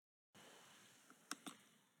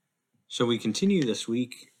So we continue this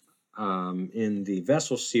week in the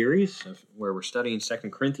Vessel series where we're studying 2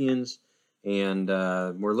 Corinthians, and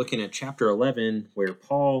we're looking at chapter 11 where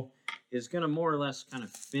Paul is going to more or less kind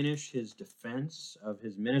of finish his defense of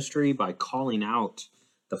his ministry by calling out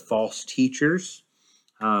the false teachers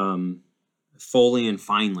fully and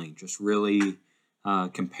finally, just really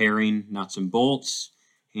comparing nuts and bolts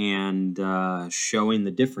and showing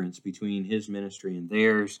the difference between his ministry and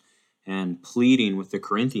theirs, and pleading with the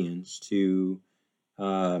Corinthians to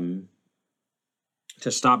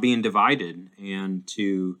stop being divided and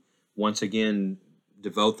to once again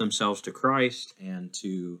devote themselves to Christ and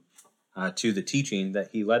to the teaching that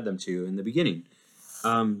he led them to in the beginning.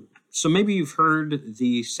 So maybe you've heard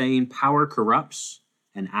the saying, power corrupts,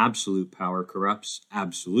 and absolute power corrupts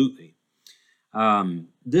absolutely.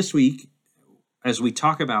 This week, as we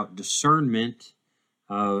talk about discernment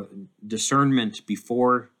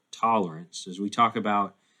before tolerance, as we talk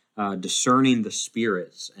about discerning the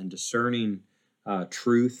spirits and discerning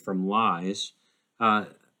truth from lies,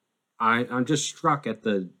 I'm just struck at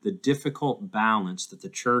the difficult balance that the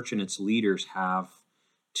church and its leaders have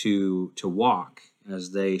to walk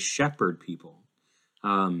as they shepherd people.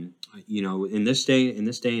 In this day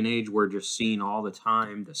and age, we're just seeing all the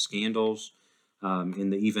time the scandals in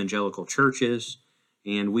the evangelical churches,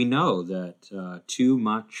 and we know that too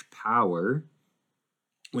much power,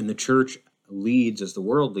 when the church leads as the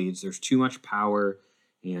world leads, there's too much power,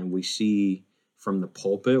 and we see from the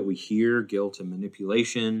pulpit, we hear guilt and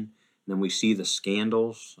manipulation, and then we see the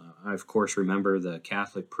scandals. I, of course, remember the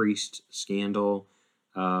Catholic priest scandal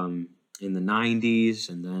in the 90s,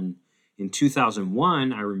 and then in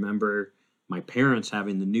 2001, I remember my parents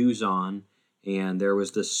having the news on, and there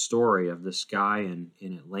was this story of this guy in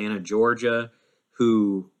Atlanta, Georgia,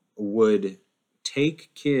 who would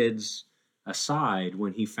take kids aside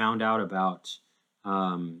when he found out about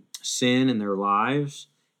sin in their lives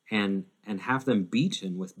and have them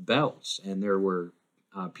beaten with belts. And there were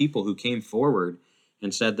people who came forward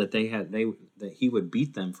and said that that he would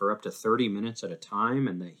beat them for up to 30 minutes at a time,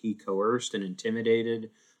 and that he coerced and intimidated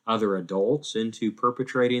other adults into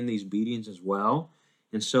perpetrating these beatings as well.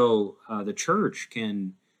 And so the church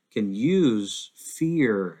can use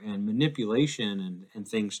fear and manipulation and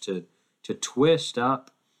things to twist up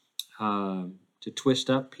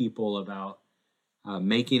people about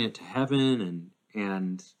making it to heaven,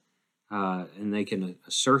 and they can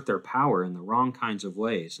assert their power in the wrong kinds of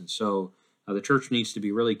ways. And so the church needs to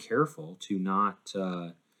be really careful to not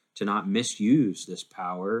misuse this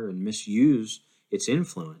power and misuse its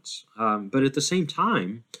influence. But at the same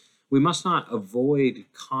time, we must not avoid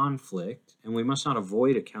conflict, and we must not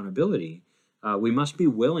avoid accountability. We must be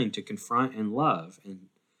willing to confront and love. And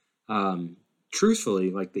truthfully,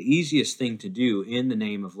 like, the easiest thing to do in the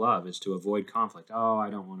name of love is to avoid conflict. Oh, I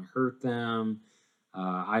don't want to hurt them.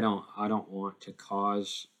 I don't want to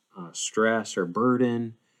cause stress or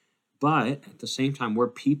burden. But at the same time, we're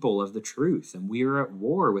people of the truth, and we are at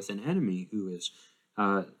war with an enemy who is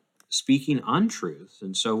speaking untruth,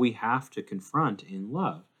 and so we have to confront in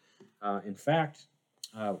love. In fact,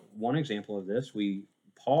 one example of this,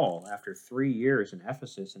 Paul, after 3 years in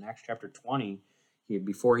Ephesus, in Acts chapter 20,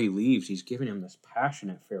 before he leaves, he's giving him this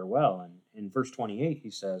passionate farewell. And in verse 28, he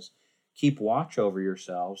says, "Keep watch over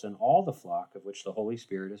yourselves and all the flock of which the Holy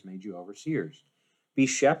Spirit has made you overseers. Be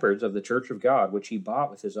shepherds of the church of God, which he bought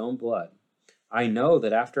with his own blood. I know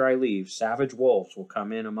that after I leave, savage wolves will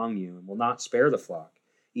come in among you and will not spare the flock.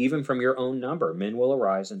 Even from your own number, men will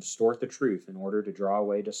arise and distort the truth in order to draw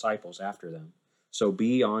away disciples after them. So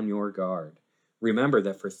be on your guard. Remember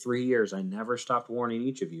that for 3 years I never stopped warning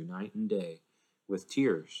each of you night and day with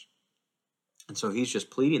tears." And so he's just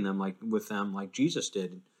pleading with them like Jesus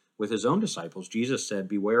did with his own disciples. Jesus said,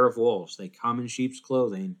 "Beware of wolves. They come in sheep's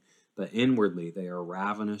clothing, but inwardly they are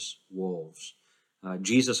ravenous wolves."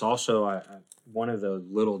 Jesus also, one of the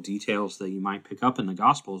little details that you might pick up in the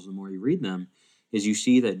Gospels the more you read them, is you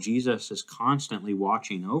see that Jesus is constantly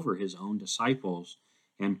watching over his own disciples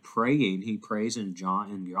and praying. He prays in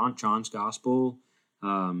John's Gospel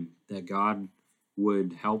that God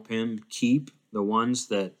would help him keep the ones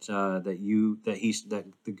that God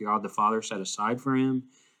the Father set aside for him.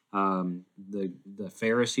 The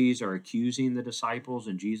Pharisees are accusing the disciples,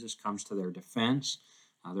 and Jesus comes to their defense.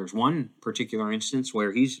 There's one particular instance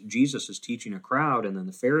where Jesus is teaching a crowd, and then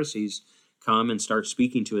the Pharisees come and start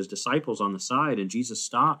speaking to his disciples on the side, and Jesus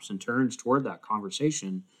stops and turns toward that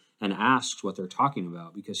conversation and asks what they're talking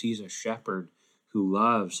about, because he's a shepherd who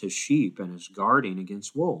loves his sheep and is guarding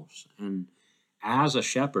against wolves. And as a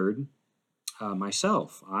shepherd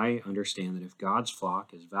myself, I understand that if God's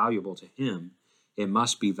flock is valuable to him, it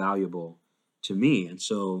must be valuable to me. And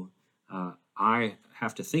so I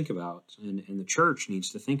have to think about, and the church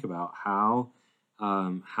needs to think about how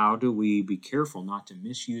do we be careful not to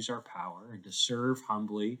misuse our power and to serve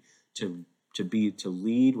humbly, to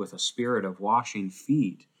lead with a spirit of washing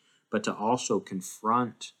feet, but to also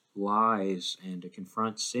confront lies and to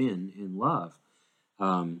confront sin in love.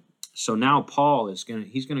 Um, so now Paul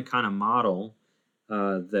he's gonna kind of model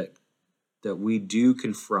that we do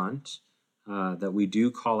confront, that we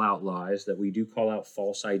do call out lies, that we do call out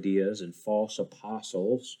false ideas and false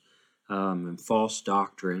apostles, and false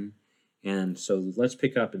doctrine. And so let's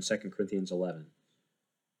pick up in 2 Corinthians 11.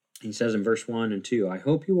 He says in verse 1 and 2, I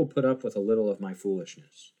hope you will put up with a little of my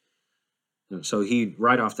foolishness. So he,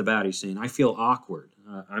 right off the bat, he's saying, I feel awkward.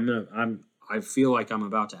 I feel like I'm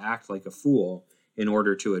about to act like a fool in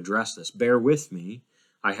order to address this. Bear with me.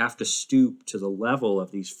 I have to stoop to the level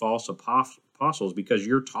of these false apostles because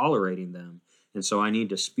you're tolerating them. And so I need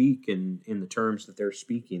to speak in the terms that they're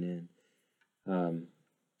speaking in.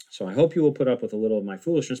 So I hope you will put up with a little of my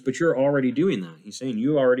foolishness, but you're already doing that. He's saying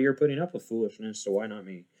you already are putting up with foolishness, so why not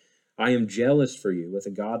me? I am jealous for you with a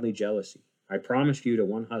godly jealousy. I promised you to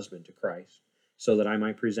one husband, to Christ, so that I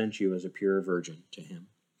might present you as a pure virgin to him.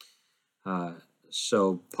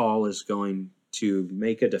 So Paul is going to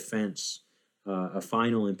make a defense, a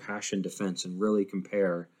final impassioned defense, and really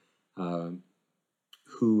compare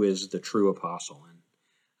who is the true apostle.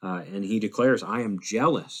 And he declares, I am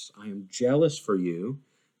jealous. I am jealous for you.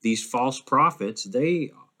 These false prophets,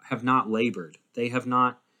 they have not labored. They have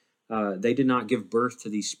not. They did not give birth to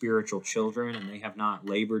these spiritual children, and they have not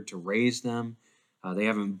labored to raise them. They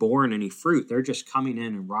haven't borne any fruit. They're just coming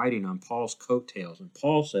in and riding on Paul's coattails. And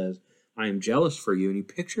Paul says, I am jealous for you. And he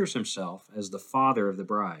pictures himself as the father of the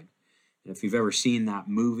bride. And if you've ever seen that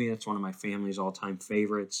movie, that's one of my family's all-time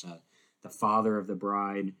favorites. The father of the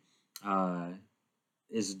bride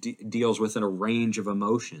deals with a range of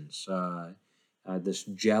emotions. This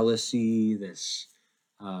jealousy, this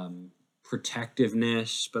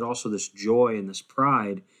protectiveness, but also this joy and this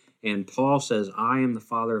pride. And Paul says, I am the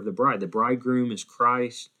father of the bride. The bridegroom is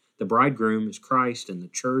Christ. The bridegroom is Christ, and the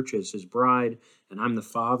church is his bride. And I'm the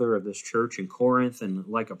father of this church in Corinth. And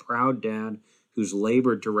like a proud dad who's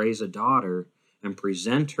labored to raise a daughter and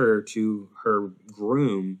present her to her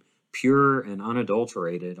groom, pure and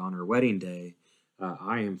unadulterated on her wedding day,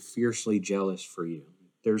 I am fiercely jealous for you.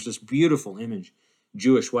 There's this beautiful image.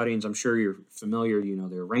 Jewish weddings, I'm sure you're familiar,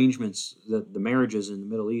 the arrangements, the marriages in the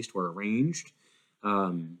Middle East were arranged.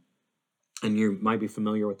 And you might be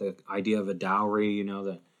familiar with the idea of a dowry,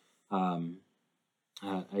 that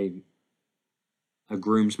a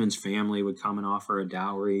groomsman's family would come and offer a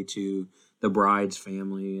dowry to the bride's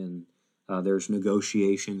family, and there's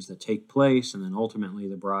negotiations that take place, and then ultimately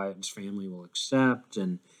the bride's family will accept.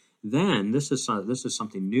 And then this is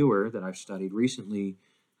something newer that I've studied recently.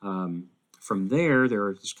 From there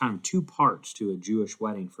are just kind of two parts to a Jewish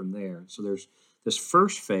wedding from there. So there's this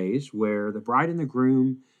first phase where the bride and the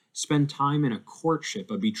groom spend time in a courtship,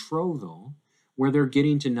 a betrothal, where they're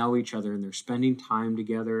getting to know each other and they're spending time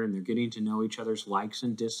together and they're getting to know each other's likes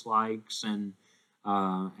and dislikes and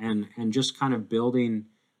just kind of building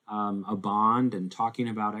a bond and talking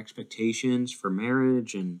about expectations for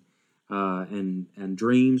marriage and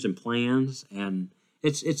dreams and plans. And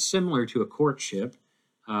it's similar to a courtship.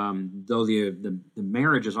 Though the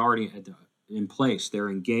marriage is already in place, they're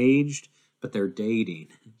engaged, but they're dating.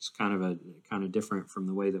 It's kind of different from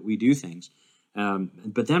the way that we do things.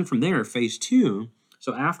 But then from there, phase two.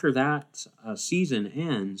 So after that season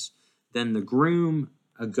ends, then the groom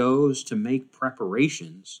goes to make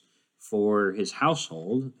preparations for his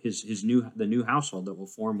household, the new household that will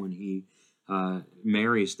form when he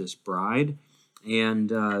marries this bride,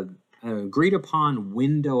 and an agreed upon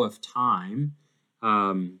window of time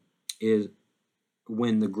is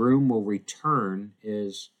when the groom will return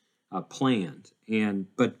is planned,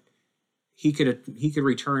 but he could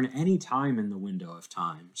return any time in the window of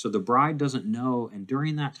time. So the bride doesn't know, and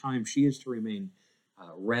during that time she is to remain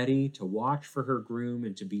ready to watch for her groom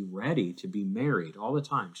and to be ready to be married all the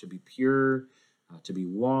time. To be pure, to be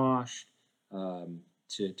washed,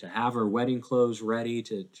 to have her wedding clothes ready,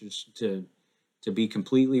 to be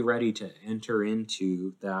completely ready to enter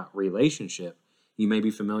into that relationship. You may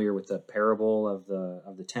be familiar with the parable of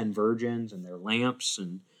the 10 virgins and their lamps,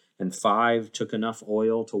 and 5 took enough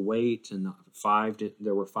oil to wait, and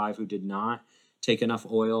there were 5 who did not take enough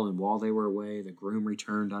oil, and while they were away, the groom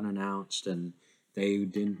returned unannounced, and they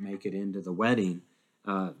didn't make it into the wedding.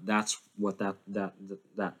 That's what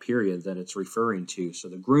that period that it's referring to. So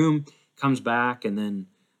the groom comes back, and then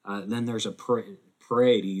there's a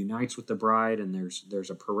parade. He unites with the bride, and there's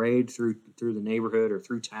a parade through the neighborhood or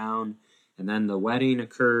through town. and then the wedding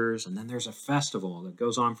occurs, and then there's a festival that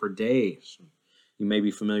goes on for days. You may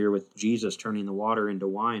be familiar with Jesus turning the water into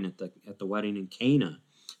wine at the wedding in Cana.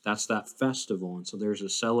 That's that festival. And so there's a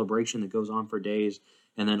celebration that goes on for days.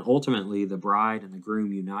 And then ultimately the bride and the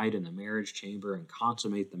groom unite in the marriage chamber and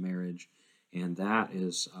consummate the marriage. And that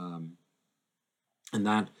is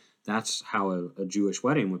that's how a Jewish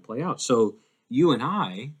wedding would play out. So you and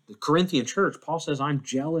I, the Corinthian church, Paul says, I'm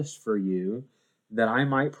jealous for you that I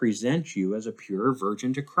might present you as a pure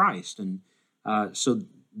virgin to Christ. And so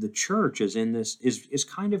the church is in this is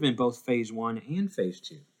kind of in both phase 1 and phase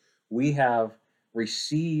 2. We have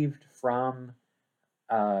received from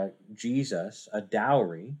Jesus a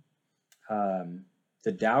dowry,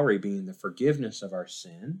 the dowry being the forgiveness of our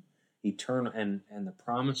sin, eternal and the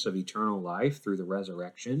promise of eternal life through the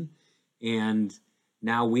resurrection. And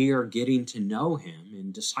now we are getting to know him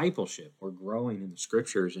in discipleship. We're growing in the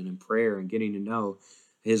scriptures and in prayer and getting to know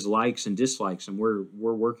his likes and dislikes, and we're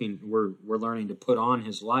learning to put on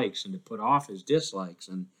his likes and to put off his dislikes,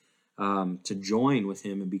 and to join with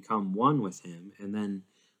him and become one with him. And then,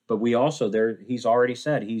 but we also he's already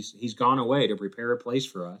said he's gone away to prepare a place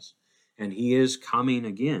for us, and he is coming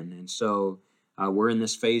again. And so we're in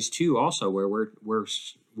this phase 2 also, where we're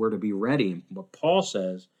to be ready. What Paul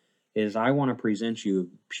says is, I want to present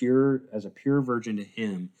you as a pure virgin to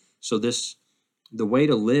him. So the way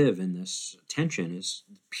to live in this tension is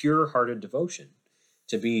pure-hearted devotion,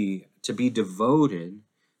 to be devoted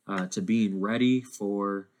to being ready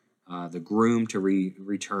for the groom to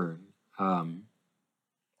return. And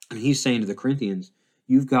he's saying to the Corinthians,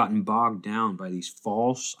 you've gotten bogged down by these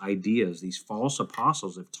false ideas. These false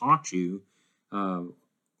apostles have taught you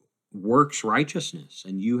works righteousness,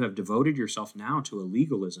 and you have devoted yourself now to a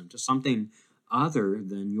legalism, to something other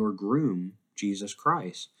than your groom, Jesus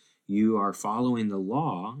Christ. You are following the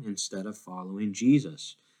law instead of following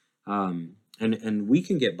Jesus. And we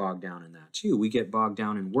can get bogged down in that too. We get bogged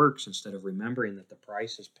down in works instead of remembering that the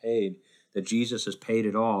price is paid, that Jesus has paid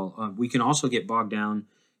it all. We can also get bogged down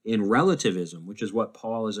in relativism, which is what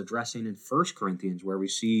Paul is addressing in 1 Corinthians, where we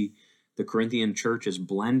see the Corinthian church is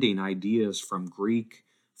blending ideas from Greek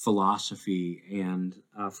philosophy and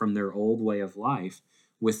from their old way of life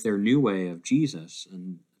with their new way of Jesus.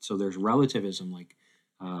 And so there's relativism, like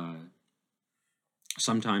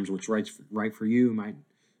sometimes what's right for you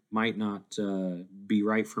might not be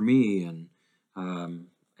right for me,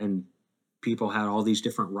 and people had all these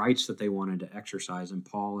different rights that they wanted to exercise, and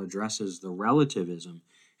Paul addresses the relativism,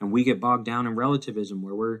 and we get bogged down in relativism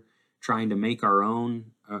where we're trying to make our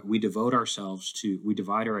own. We divide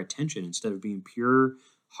our attention instead of being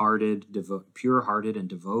pure-hearted and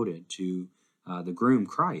devoted to the groom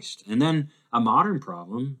Christ. And then a modern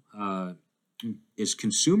problem is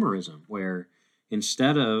consumerism, where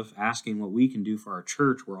instead of asking what we can do for our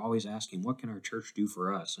church, we're always asking, what can our church do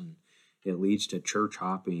for us? And it leads to church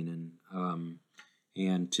hopping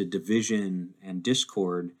and to division and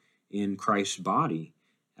discord in Christ's body.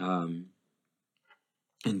 And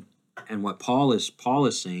what Paul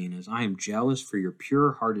is saying is, I am jealous for your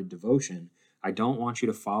pure-hearted devotion. I don't want you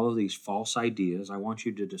to follow these false ideas. I want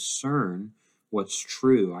you to discern what's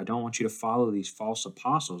true. I don't want you to follow these false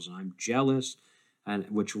apostles. And I'm jealous, and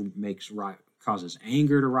which causes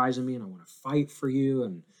anger to rise in me, and I want to fight for you,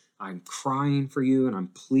 and I'm crying for you, and I'm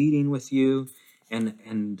pleading with you.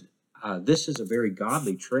 And this is a very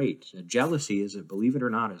godly trait. Jealousy, believe it or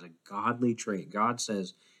not, is a godly trait. God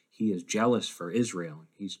says he is jealous for Israel.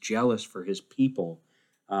 He's jealous for his people.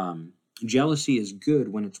 Jealousy is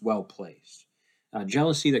good when it's well placed.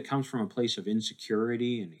 Jealousy that comes from a place of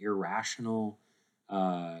insecurity and irrational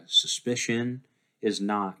suspicion is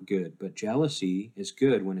not good. But jealousy is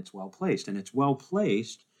good when it's well placed. And it's well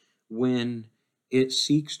placed when it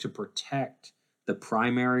seeks to protect the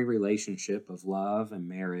primary relationship of love and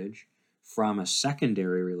marriage from a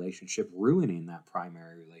secondary relationship ruining that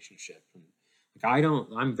primary relationship. And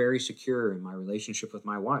I'm very secure in my relationship with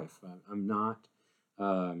my wife. I'm not.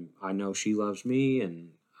 I know she loves me,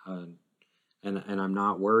 and I'm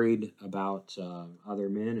not worried about other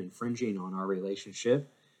men infringing on our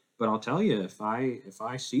relationship. But I'll tell you, if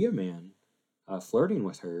I see a man flirting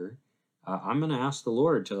with her, I'm going to ask the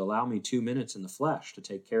Lord to allow me 2 minutes in the flesh to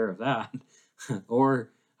take care of that.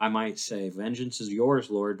 Or I might say, vengeance is yours,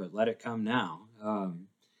 Lord, but let it come now.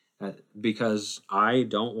 Because I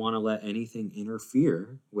don't want to let anything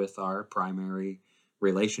interfere with our primary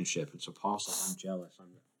relationship. And so Paul says, I'm jealous.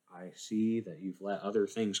 I see that you've let other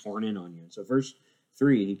things horn in on you. And so verse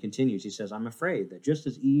 3, he continues, he says, I'm afraid that just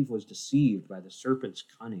as Eve was deceived by the serpent's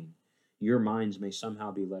cunning, your minds may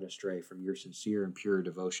somehow be led astray from your sincere and pure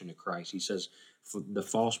devotion to Christ. He says the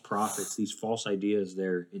false prophets, these false ideas,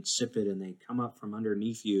 they're insipid and they come up from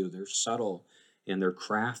underneath you. They're subtle and they're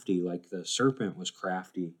crafty, like the serpent was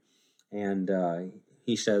crafty. And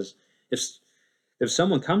he says, if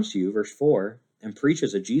someone comes to you, verse 4, and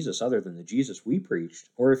preaches a Jesus other than the Jesus we preached,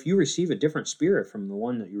 or if you receive a different spirit from the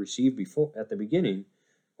one that you received before at the beginning,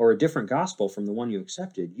 or a different gospel from the one you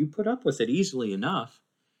accepted, you put up with it easily enough.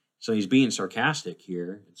 So he's being sarcastic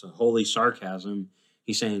here. It's a holy sarcasm.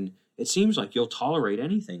 He's saying, it seems like you'll tolerate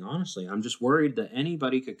anything, honestly. I'm just worried that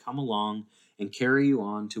anybody could come along and carry you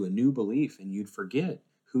on to a new belief and you'd forget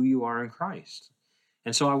who you are in Christ.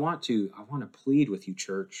 And so I want to plead with you,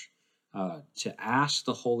 church, to ask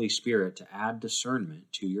the Holy Spirit to add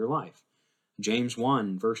discernment to your life. James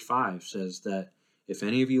 1, verse 5 says that if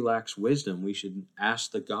any of you lacks wisdom, we should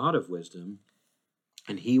ask the God of wisdom,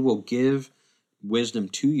 and he will give wisdom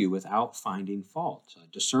to you without finding fault.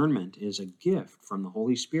 Discernment is a gift from the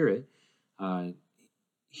Holy Spirit.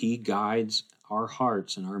 He guides our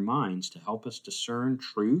hearts and our minds to help us discern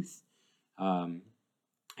truth,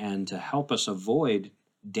 and to help us avoid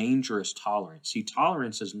dangerous tolerance. See,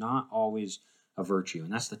 tolerance is not always a virtue,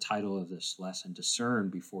 and that's the title of this lesson: discern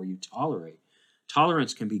before you tolerate.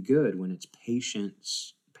 Tolerance can be good when it's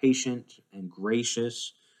patient and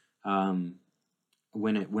gracious,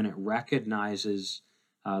 when it recognizes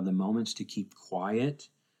the moments to keep quiet.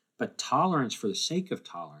 But tolerance for the sake of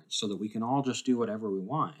tolerance, so that we can all just do whatever we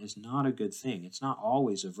want, is not a good thing. It's not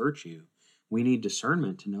always a virtue. We need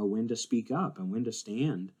discernment to know when to speak up and when to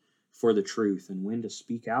stand for the truth and when to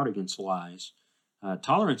speak out against lies.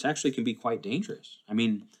 Tolerance actually can be quite dangerous. I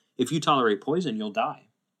mean, if you tolerate poison, you'll die.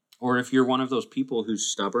 Or if you're one of those people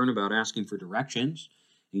who's stubborn about asking for directions,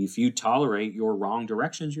 if you tolerate your wrong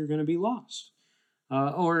directions, you're going to be lost.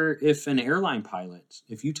 Or if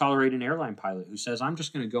you tolerate an airline pilot who says, I'm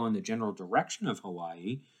just going to go in the general direction of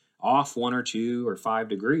Hawaii, off 1 or 2 or 5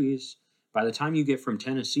 degrees, by the time you get from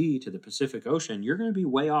Tennessee to the Pacific Ocean, you're going to be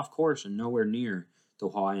way off course and nowhere near the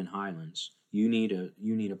Hawaiian Highlands. You need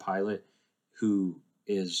a pilot who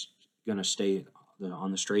is going to stay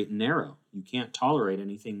on the straight and narrow. You can't tolerate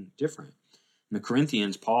anything different. In the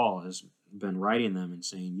Corinthians, Paul has been writing them and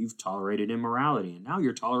saying, you've tolerated immorality, and now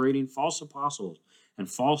you're tolerating false apostles and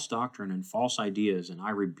false doctrine and false ideas, and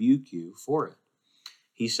I rebuke you for it.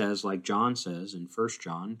 He says, like John says in 1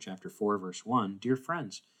 John chapter 4, verse 1, dear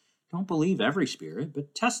friends, don't believe every spirit,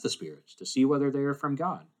 but test the spirits to see whether they are from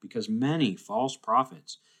God, because many false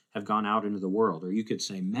prophets have gone out into the world. Or you could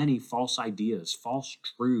say many false ideas, false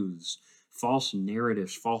truths, false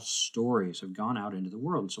narratives, false stories have gone out into the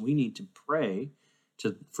world. So we need to pray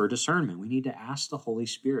for discernment. We need to ask the Holy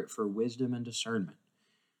Spirit for wisdom and discernment.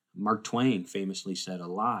 Mark Twain famously said, a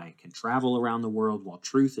lie can travel around the world while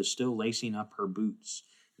truth is still lacing up her boots.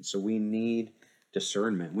 And so we need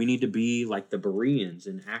discernment. We need to be like the Bereans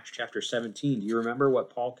in Acts chapter 17. Do you remember what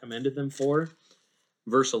Paul commended them for?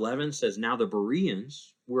 Verse 11 says, now the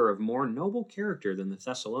Bereans were of more noble character than the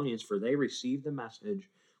Thessalonians, for they received the message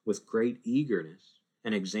with great eagerness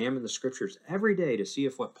and examined the scriptures every day to see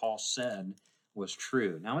if what Paul said was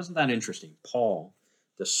true. Now, isn't that interesting? Paul,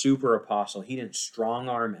 the super apostle, he didn't strong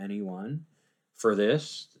arm anyone for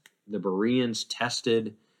this. The Bereans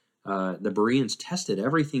tested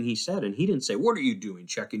everything he said, and he didn't say, what are you doing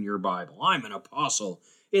checking your Bible? I'm an apostle.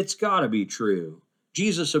 It's got to be true.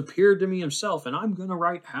 Jesus appeared to me himself, and I'm going to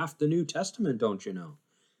write half the New Testament, don't you know?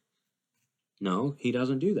 No, he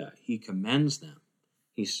doesn't do that. He commends them.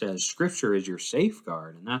 He says, Scripture is your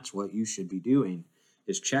safeguard, and that's what you should be doing,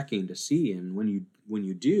 is checking to see. And when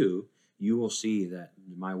you do, you will see that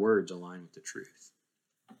my words align with the truth.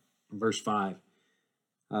 Verse 5,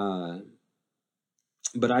 but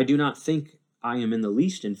I do not think I am in the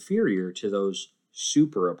least inferior to those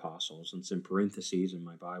super apostles. And it's in parentheses in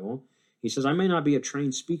my Bible. He says, I may not be a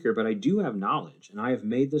trained speaker, but I do have knowledge, and I have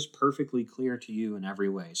made this perfectly clear to you in every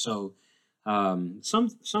way. So some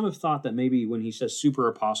have thought that maybe when he says super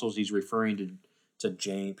apostles, he's referring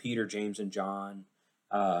to Peter, James, and John,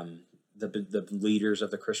 the leaders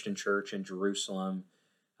of the Christian church in Jerusalem.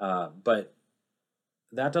 But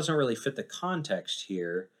that doesn't really fit the context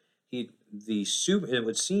here. It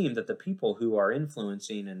would seem that the people who are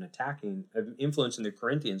influencing the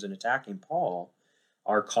Corinthians and attacking Paul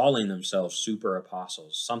are calling themselves super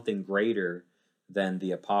apostles, something greater than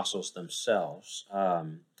the apostles themselves.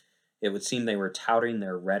 It would seem they were touting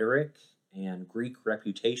their rhetoric and Greek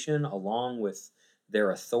reputation along with their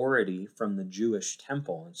authority from the Jewish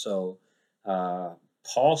temple. And so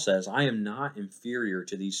Paul says, I am not inferior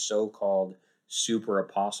to these so-called super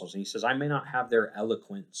apostles. And he says, I may not have their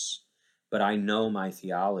eloquence, but I know my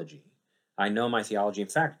theology. I know my theology. In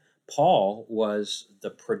fact, Paul was the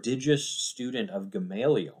prodigious student of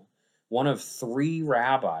Gamaliel, one of three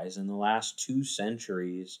rabbis in the last 2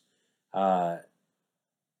 centuries uh,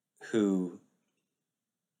 who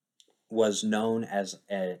was known as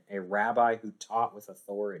a rabbi who taught with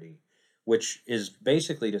authority, which is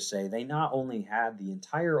basically to say they not only had the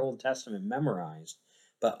entire Old Testament memorized,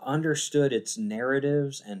 but understood its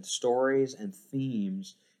narratives and stories and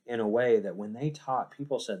themes in a way that when they taught,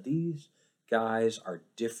 people said, these guys are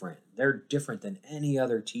different. They're different than any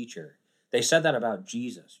other teacher. They said that about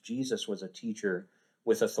Jesus. Jesus was a teacher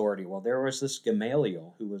with authority. Well, there was this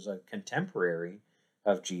Gamaliel who was a contemporary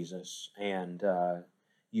of Jesus, and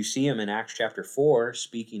you see him in Acts chapter 4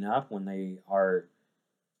 speaking up when they're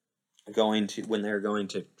going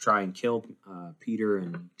to try and kill Peter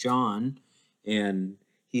and John, and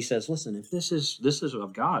he says, "Listen, if this is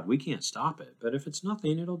of God, we can't stop it. But if it's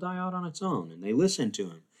nothing, it'll die out on its own." And they listen to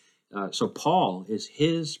him. So Paul is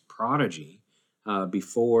his prodigy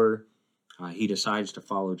before he decides to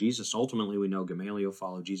follow Jesus. Ultimately, we know Gamaliel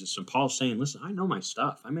followed Jesus, and Paul's saying, "Listen, I know my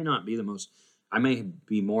stuff. I may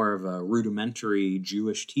be more of a rudimentary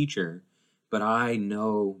Jewish teacher, but I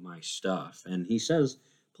know my stuff." And he says,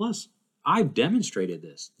 plus, I've demonstrated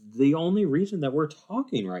this. The only reason that we're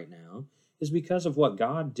talking right now is because of what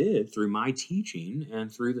God did through my teaching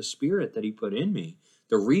and through the Spirit that he put in me.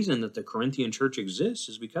 The reason that the Corinthian church exists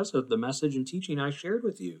is because of the message and teaching I shared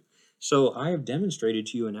with you. So I have demonstrated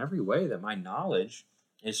to you in every way that my knowledge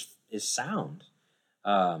is sound.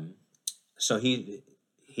 Um, so he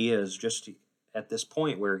is just at this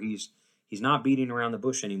point where he's not beating around the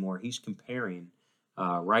bush anymore. He's comparing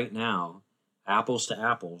right now apples to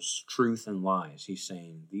apples, truth and lies. He's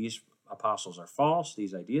saying these apostles are false,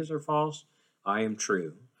 these ideas are false, I am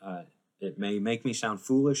true. It may make me sound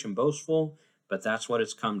foolish and boastful, but that's what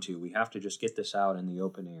it's come to. We have to just get this out in the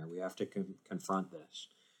open air. We have to confront this.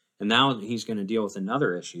 And now he's going to deal with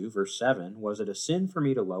another issue. Verse 7, was it a sin for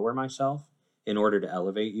me to lower myself in order to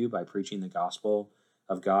elevate you by preaching the gospel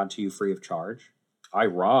of God to you free of charge? I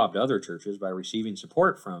robbed other churches by receiving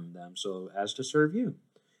support from them so as to serve you.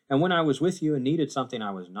 And when I was with you and needed something,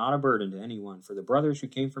 I was not a burden to anyone, for the brothers who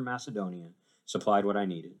came from Macedonia supplied what I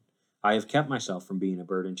needed. I have kept myself from being a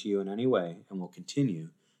burden to you in any way and will continue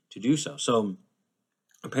to do so. So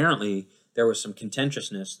apparently there was some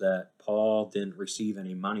contentiousness that Paul didn't receive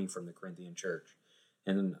any money from the Corinthian church.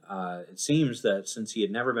 And it seems that since he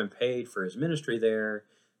had never been paid for his ministry there,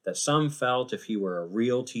 that some felt if he were a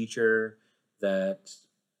real teacher that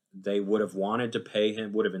they would have wanted to pay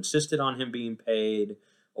him, would have insisted on him being paid,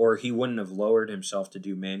 or he wouldn't have lowered himself to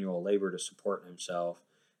do manual labor to support himself.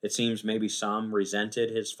 It seems maybe some resented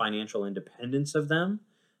his financial independence of them,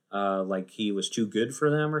 like he was too good for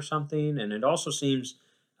them or something. And it also seems,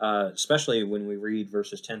 especially when we read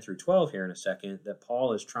verses 10 through 12 here in a second, that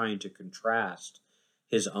Paul is trying to contrast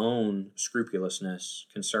his own scrupulousness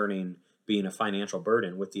concerning being a financial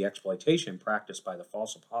burden with the exploitation practiced by the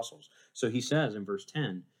false apostles. So he says in verse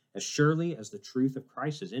 10, as surely as the truth of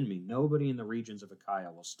Christ is in me, nobody in the regions of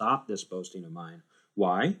Achaia will stop this boasting of mine.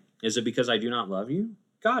 Why? Is it because I do not love you?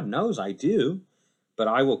 God knows I do, but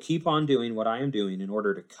I will keep on doing what I am doing in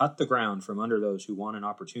order to cut the ground from under those who want an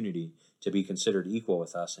opportunity to be considered equal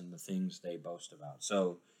with us in the things they boast about.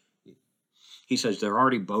 So he says they're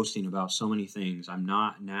already boasting about so many things. I'm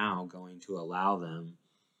not now going to allow them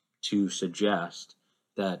to suggest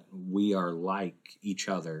that we are like each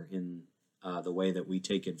other in the way that we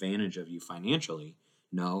take advantage of you financially.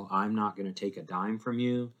 No, I'm not going to take a dime from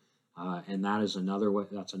you, and that is another way.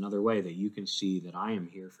 That's another way that you can see that I am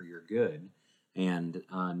here for your good, and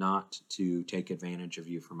not to take advantage of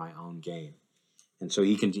you for my own gain. And so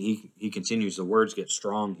he continues. The words get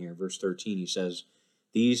strong here. Verse 13, he says,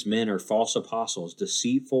 "These men are false apostles,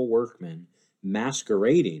 deceitful workmen,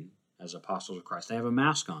 masquerading as apostles of Christ." They have a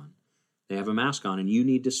mask on. They have a mask on, and you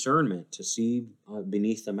need discernment to see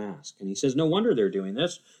beneath the mask. And he says, no wonder they're doing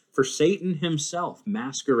this, for Satan himself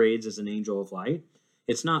masquerades as an angel of light.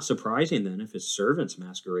 It's not surprising then if his servants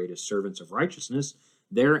masquerade as servants of righteousness.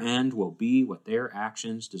 Their end will be what their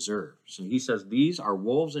actions deserve. So he says, these are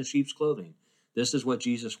wolves in sheep's clothing. This is what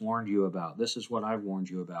Jesus warned you about. This is what I've warned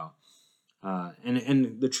you about.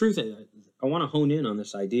 And the truth is, I want to hone in on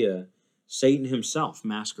this idea. Satan himself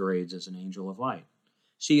masquerades as an angel of light.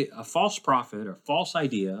 See, a false prophet, a false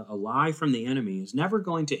idea, a lie from the enemy is never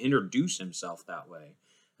going to introduce himself that way.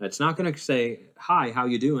 It's not going to say, hi, how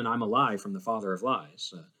you doing? I'm a lie from the father of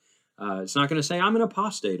lies. It's not going to say, I'm an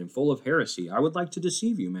apostate and full of heresy. I would like to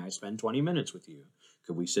deceive you. May I spend 20 minutes with you?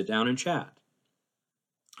 Could we sit down and chat?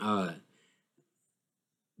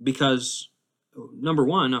 Because number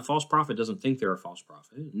one, a false prophet doesn't think they're a false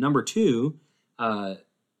prophet. Number two,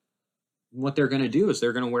 what they're going to do is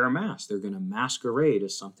they're going to wear a mask. They're going to masquerade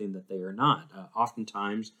as something that they are not.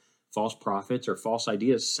 Oftentimes, false prophets or false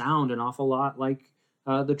ideas sound an awful lot like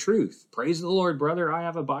the truth. Praise the Lord, brother, I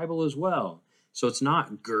have a Bible as well. So it's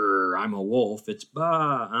not, grr, I'm a wolf. It's,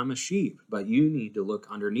 bah, I'm a sheep. But you need to look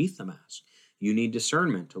underneath the mask. You need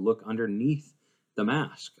discernment to look underneath the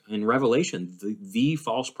mask. In Revelation, the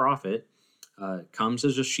false prophet comes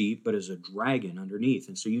as a sheep, but as a dragon underneath.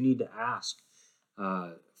 And so you need to ask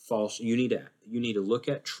you need to look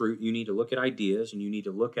at truth, you need to look at ideas, and you need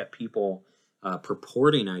to look at people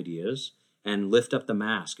purporting ideas and lift up the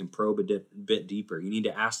mask and probe a bit deeper. You need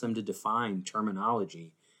to ask them to define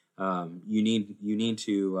terminology. You need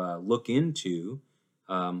to look into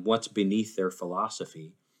what's beneath their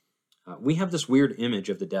philosophy. We have this weird image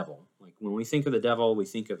of the devil. Like when we think of the devil, we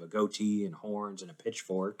think of a goatee and horns and a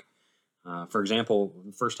pitchfork. For example,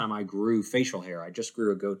 the first time I grew facial hair, I just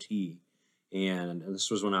grew a goatee. And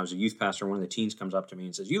this was when I was a youth pastor. One of the teens comes up to me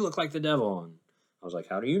and says, "You look like the devil." And I was like,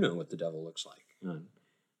 "How do you know what the devil looks like?"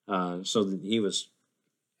 So he was,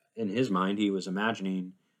 in his mind, he was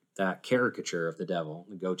imagining that caricature of the devil,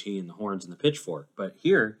 the goatee and the horns and the pitchfork. But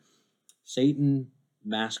here, Satan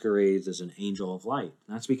masquerades as an angel of light.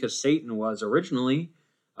 And that's because Satan was originally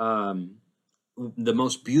the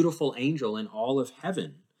most beautiful angel in all of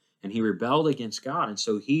heaven. And he rebelled against God. And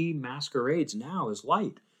so he masquerades now as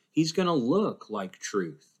light. He's going to look like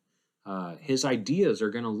truth. His ideas are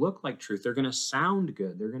going to look like truth. They're going to sound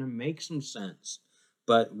good. They're going to make some sense.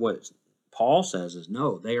 But what Paul says is,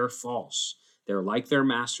 no, they are false. They're like their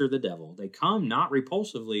master, the devil. They come not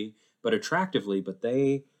repulsively, but attractively, but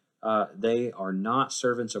they are not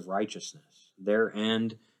servants of righteousness. Their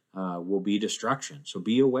end will be destruction. So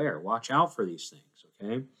be aware. Watch out for these things,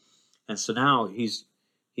 okay? And so now he's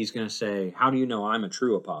going to say, how do you know I'm a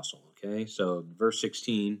true apostle? Okay, so verse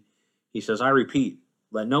 16, he says, "I repeat,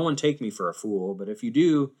 let no one take me for a fool, but if you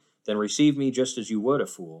do, then receive me just as you would a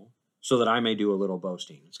fool, so that I may do a little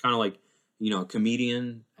boasting." It's kind of like, a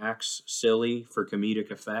comedian acts silly for comedic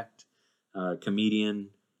effect. Comedian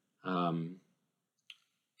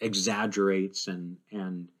exaggerates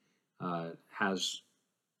and has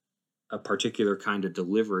a particular kind of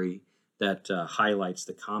delivery that highlights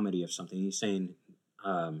the comedy of something. He's saying,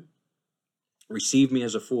 receive me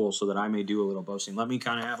as a fool so that I may do a little boasting. Let me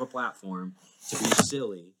kind of have a platform to be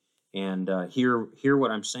silly and hear what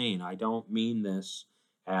I'm saying. I don't mean this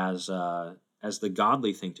as the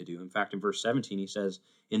godly thing to do. In fact, in verse 17, he says,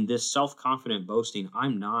 "In this self-confident boasting,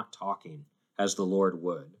 I'm not talking as the Lord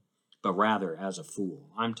would, but rather as a fool."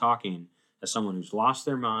 I'm talking as someone who's lost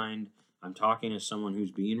their mind. I'm talking as someone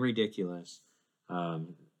who's being ridiculous.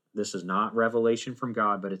 This is not revelation from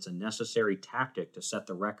God, but it's a necessary tactic to set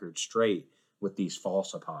the record straight with these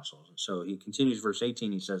false apostles. And so he continues, verse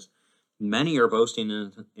 18, he says, "Many are boasting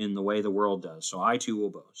in the way the world does, so I too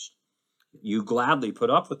will boast. You gladly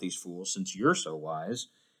put up with these fools since you're so wise.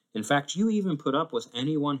 In fact, you even put up with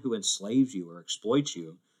anyone who enslaves you or exploits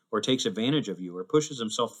you or takes advantage of you or pushes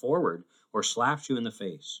himself forward or slaps you in the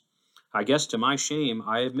face. I guess to my shame,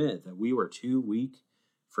 I admit that we were too weak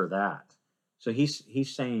for that." So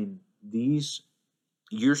he's saying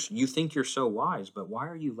you think you're so wise, but why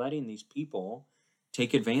are you letting these people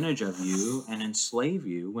take advantage of you and enslave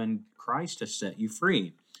you when Christ has set you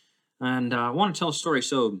free? And I want to tell a story.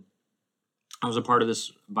 So I was a part of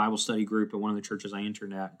this Bible study group at one of the churches I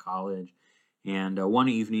interned at in college. And one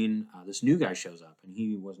evening, this new guy shows up, and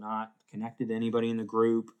he was not connected to anybody in the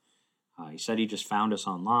group. He said he just found us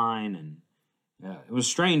online, and it was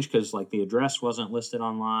strange because the address wasn't listed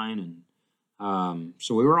online, and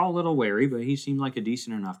so we were all a little wary, but he seemed like a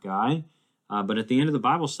decent enough guy. But at the end of the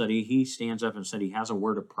Bible study, he stands up and said he has a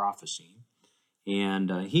word of prophecy.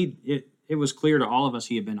 And it was clear to all of us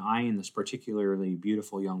he had been eyeing this particularly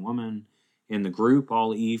beautiful young woman in the group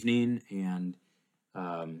all evening. And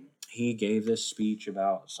he gave this speech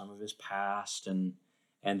about some of his past and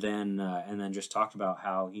then just talked about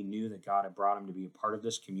how he knew that God had brought him to be a part of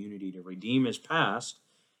this community to redeem his past.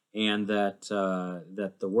 And that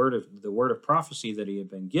the word of prophecy that he had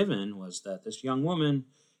been given was that this young woman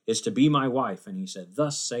is to be my wife. And he said,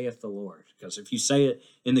 "Thus saith the Lord." Because if you say it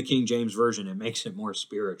in the King James Version, it makes it more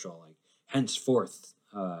spiritual. Like, henceforth,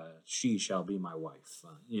 she shall be my wife.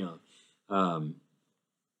 And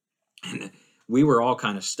we were all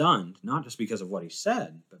kind of stunned, not just because of what he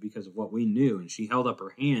said, but because of what we knew. And she held up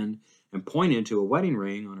her hand and pointed to a wedding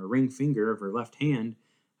ring on her ring finger of her left hand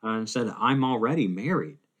and said, "I'm already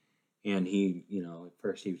married." And he, at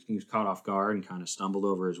first he was caught off guard and kind of stumbled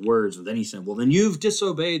over his words. And then he said, "Well, then you've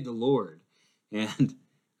disobeyed the Lord." And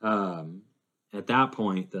at that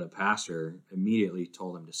point, the pastor immediately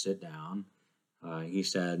told him to sit down. He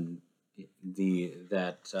said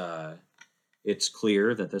that it's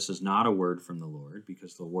clear that this is not a word from the Lord,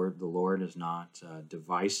 because the Lord is not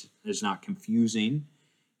is not confusing.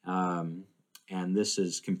 And this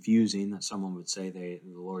is confusing that someone would say the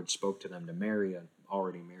Lord spoke to them to marry an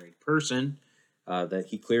already married person, that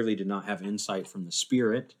he clearly did not have insight from the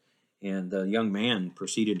Spirit. And the young man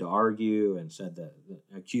proceeded to argue and said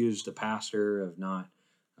accused the pastor of not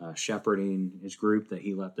shepherding his group, that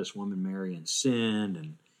he let this woman marry and sinned.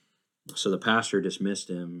 And so the pastor dismissed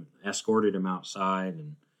him, escorted him outside,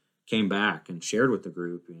 and came back and shared with the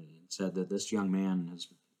group and said that this young man has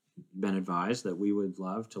been advised that we would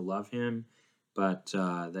love to love him, but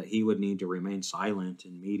that he would need to remain silent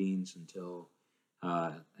in meetings until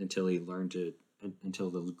the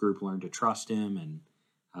group learned to trust him, and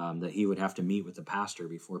that he would have to meet with the pastor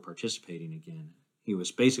before participating again. He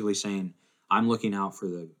was basically saying, I'm looking out for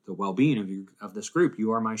the well-being of this group.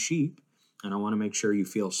 You are my sheep, and I want to make sure you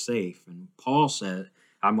feel safe. And Paul said,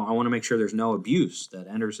 I want to make sure there's no abuse that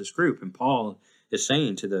enters this group. And Paul is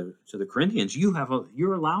saying to the Corinthians,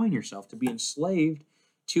 you're allowing yourself to be enslaved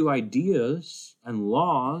to ideas and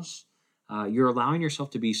laws. You're allowing yourself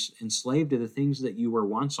to be enslaved to the things that you were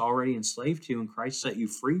once already enslaved to, and Christ set you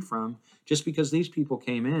free from, just because these people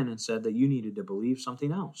came in and said that you needed to believe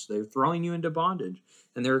something else. They're throwing you into bondage,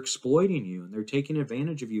 and they're exploiting you, and they're taking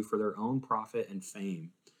advantage of you for their own profit and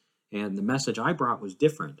fame. And the message I brought was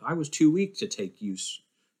different. I was too weak to take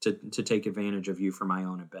advantage of you for my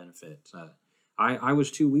own benefit. I was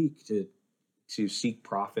too weak to seek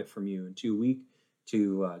profit from you, and too weak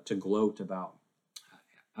to gloat about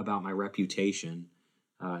my reputation.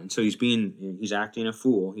 And so he's acting a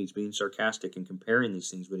fool. He's being sarcastic and comparing these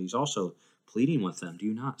things, but he's also pleading with them. Do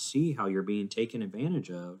you not see how you're being taken advantage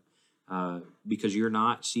of? Because you're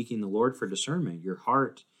not seeking the Lord for discernment. Your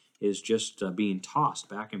heart is just being tossed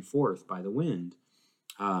back and forth by the wind.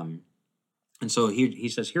 And so he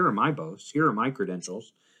says, here are my boasts. Here are my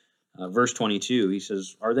credentials. Verse 22, he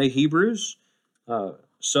says, are they Hebrews?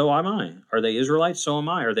 So am I. Are they Israelites? So am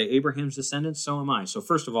I. Are they Abraham's descendants? So am I. So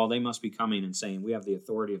first of all, they must be coming and saying, we have the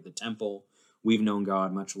authority of the temple. We've known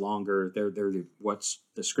God much longer. They're what's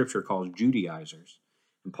the scripture calls Judaizers.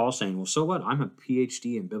 And Paul's saying, well, so what? I'm a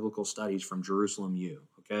PhD in biblical studies from Jerusalem U.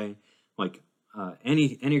 Okay? Like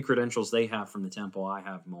any credentials they have from the temple, I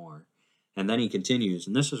have more. And then he continues,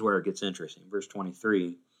 and this is where it gets interesting. Verse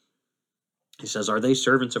 23, he says, are they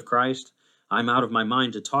servants of Christ? I'm out of my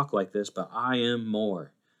mind to talk like this, but I am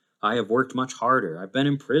more. I have worked much harder. I've been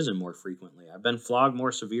in prison more frequently. I've been flogged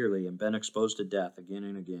more severely and been exposed to death again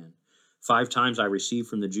and again. 5 times I received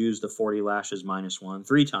from the Jews the 40 lashes minus 1.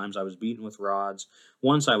 3 times I was beaten with rods.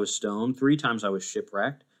 Once I was stoned. 3 times I was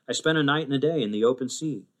shipwrecked. I spent a night and a day in the open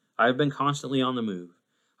sea. I have been constantly on the move.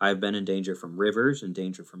 I have been in danger from rivers, in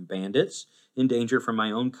danger from bandits, in danger from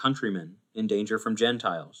my own countrymen, in danger from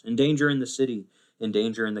Gentiles, in danger in the city, in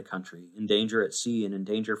danger in the country, in danger at sea, and in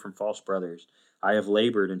danger from false brothers. I have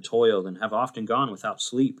labored and toiled and have often gone without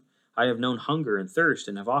sleep. I have known hunger and thirst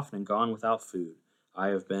and have often gone without food. I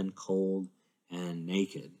have been cold and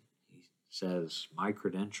naked. He says, my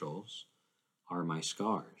credentials are my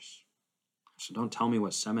scars. So don't tell me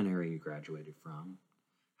what seminary you graduated from.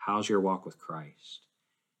 How's your walk with Christ?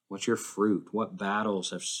 What's your fruit? What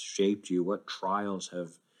battles have shaped you? What trials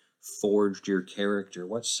have forged your character?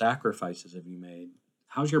 What sacrifices have you made?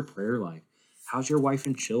 How's your prayer life? How's your wife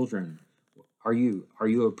and children? Are you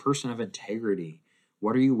a person of integrity?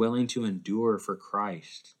 What are you willing to endure for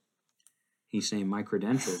Christ? He's saying, my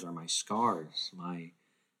credentials are my scars, my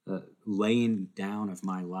laying down of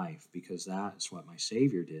my life, because that's what my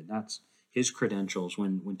Savior did. That's his credentials.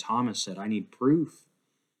 When Thomas said, I need proof,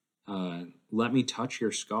 let me touch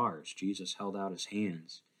your scars, Jesus held out his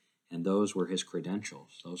hands, and those were his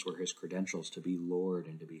credentials. Those were his credentials to be Lord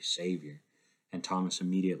and to be Savior. And Thomas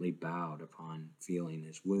immediately bowed upon feeling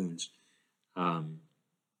his wounds.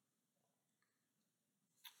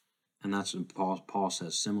 And that's what Paul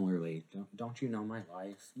says similarly. Don't you know my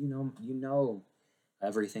life? You know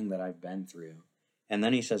everything that I've been through. And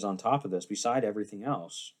then he says on top of this, beside everything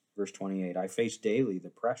else, verse 28, I face daily the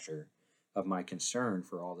pressure of my concern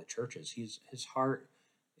for all the churches. His heart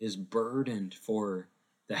is burdened for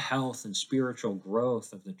the health and spiritual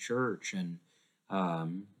growth of the church. And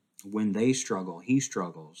when they struggle, he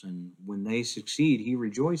struggles. And when they succeed, he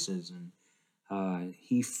rejoices. And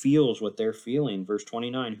he feels what they're feeling. Verse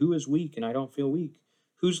 29, who is weak and I don't feel weak?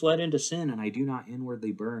 Who's led into sin and I do not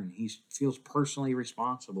inwardly burn? He feels personally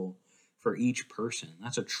responsible for each person.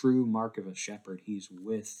 That's a true mark of a shepherd. He's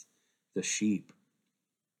with the sheep.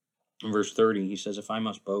 In verse 30, he says, if I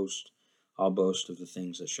must boast, I'll boast of the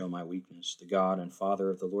things that show my weakness. The God and Father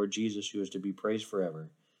of the Lord Jesus, who is to be praised forever,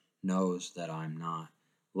 knows that I'm not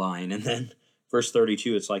lying. And then verse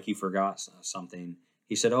 32, it's like he forgot something.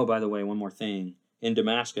 He said, oh, by the way, one more thing. In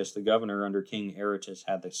Damascus, the governor under King Aretas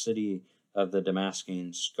had the city of the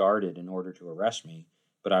Damascus guarded in order to arrest me,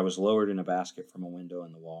 but I was lowered in a basket from a window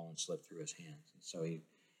in the wall and slipped through his hands. And so he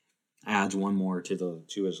adds one more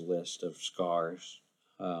to his list of scars.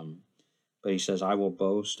 But he says, I will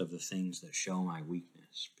boast of the things that show my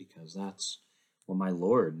weakness, because that's what my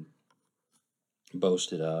Lord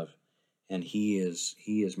boasted of. And he is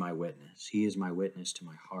my witness. He is my witness to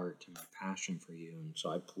my heart, to my passion for you. And so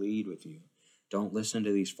I plead with you, don't listen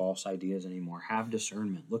to these false ideas anymore. Have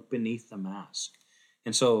discernment. Look beneath the mask.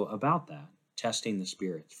 And so about that, testing the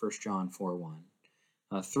spirits, 1 John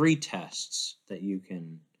 4:1. 3 tests that you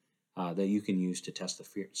can use to test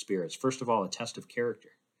the spirits. First of all, a test of character.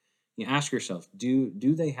 You ask yourself, do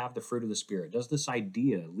they have the fruit of the Spirit? Does this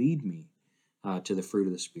idea lead me to the fruit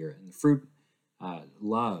of the Spirit? And the fruit,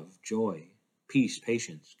 love, joy, peace,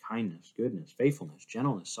 patience, kindness, goodness, faithfulness,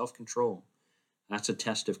 gentleness, self-control. That's a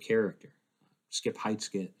test of character. Skip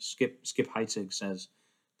Heitzig says,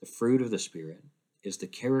 the fruit of the Spirit is the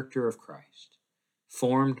character of Christ,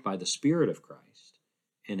 formed by the Spirit of Christ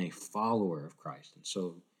and a follower of Christ. And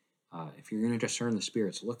so if you're going to discern the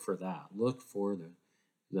spirits, look for that. Look for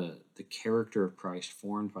the character of Christ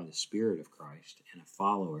formed by the Spirit of Christ and a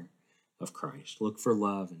follower of Christ. Look for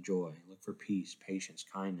love and joy. Look for peace, patience,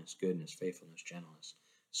 kindness, goodness, faithfulness, gentleness,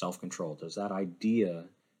 self-control. Does that idea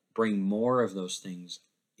bring more of those things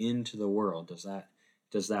into the world? Does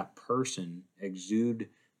that person exude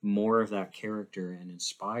more of that character and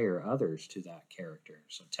inspire others to that character?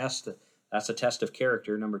 So that's a test of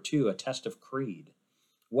character. Number 2, a test of creed.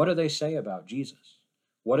 What do they say about Jesus?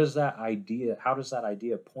 What is that idea? How does that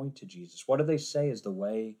idea point to Jesus? What do they say is the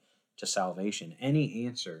way to salvation? Any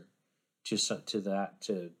answer to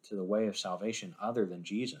the way of salvation other than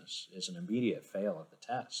Jesus is an immediate fail of the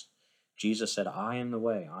test. Jesus said, I am the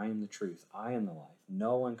way, I am the truth, I am the life.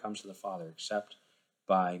 No one comes to the Father except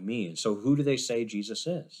by me. And so who do they say Jesus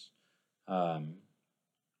is?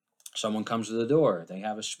 Someone comes to the door, they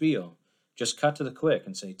have a spiel. Just cut to the quick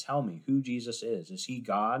and say, tell me who Jesus is. Is he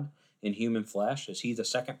God in human flesh? Is he the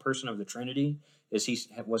second person of the Trinity? Was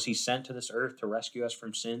he sent to this earth to rescue us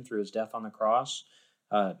from sin through his death on the cross?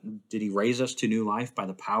 Did he raise us to new life by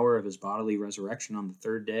the power of his bodily resurrection on the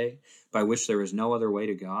third day, by which there is no other way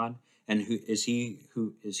to God? And who is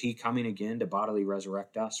he coming again to bodily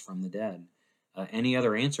resurrect us from the dead? Any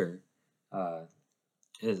other answer,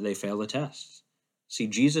 they fail the test. See,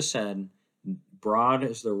 Jesus said, broad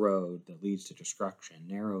is the road that leads to destruction,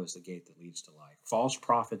 narrow is the gate that leads to life. False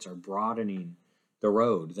prophets are broadening the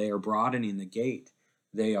road. They are broadening the gate.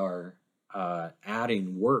 They are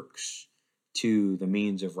adding works to the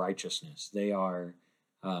means of righteousness. They are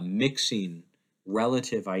mixing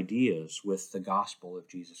relative ideas with the gospel of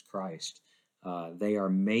Jesus Christ. They are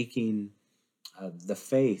making the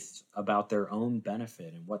faith about their own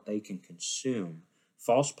benefit and what they can consume.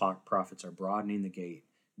 False prophets are broadening the gate.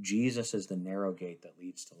 Jesus is the narrow gate that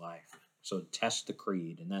leads to life. So test the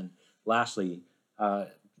creed. And then lastly,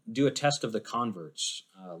 do a test of the converts.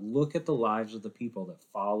 Look at the lives of the people that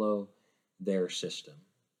follow their system.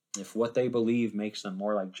 If what they believe makes them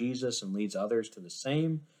more like Jesus and leads others to the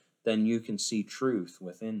same, then you can see truth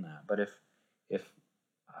within that. But if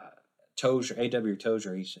Tozer, A.W.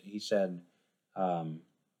 Tozer, he said, I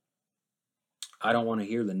don't want to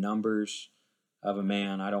hear the numbers of a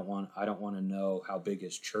man. I don't want to know how big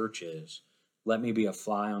his church is. Let me be a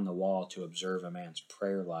fly on the wall to observe a man's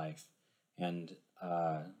prayer life, and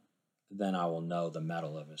then I will know the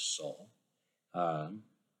mettle of his soul.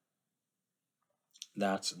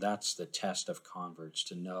 That's the test of converts,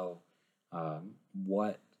 to know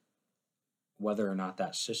whether or not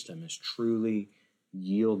that system is truly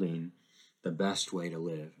yielding the best way to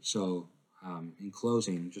live. So in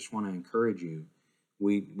closing, just want to encourage you,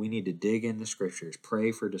 we need to dig into scriptures,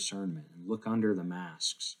 pray for discernment, and look under the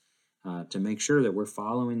masks to make sure that we're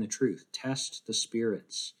following the truth. Test the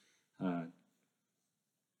spirits,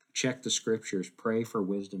 check the scriptures, pray for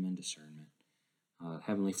wisdom and discernment.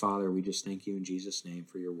 Heavenly Father, we just thank you in Jesus' name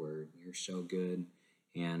for your word. You're so good.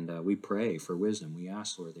 And we pray for wisdom. We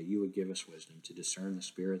ask, Lord, that you would give us wisdom to discern the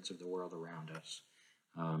spirits of the world around us,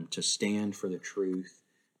 to stand for the truth,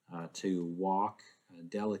 to walk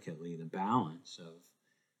delicately the balance of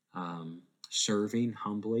serving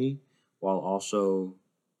humbly while also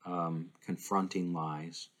confronting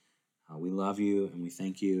lies. We love you and we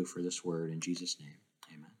thank you for this word in Jesus' name.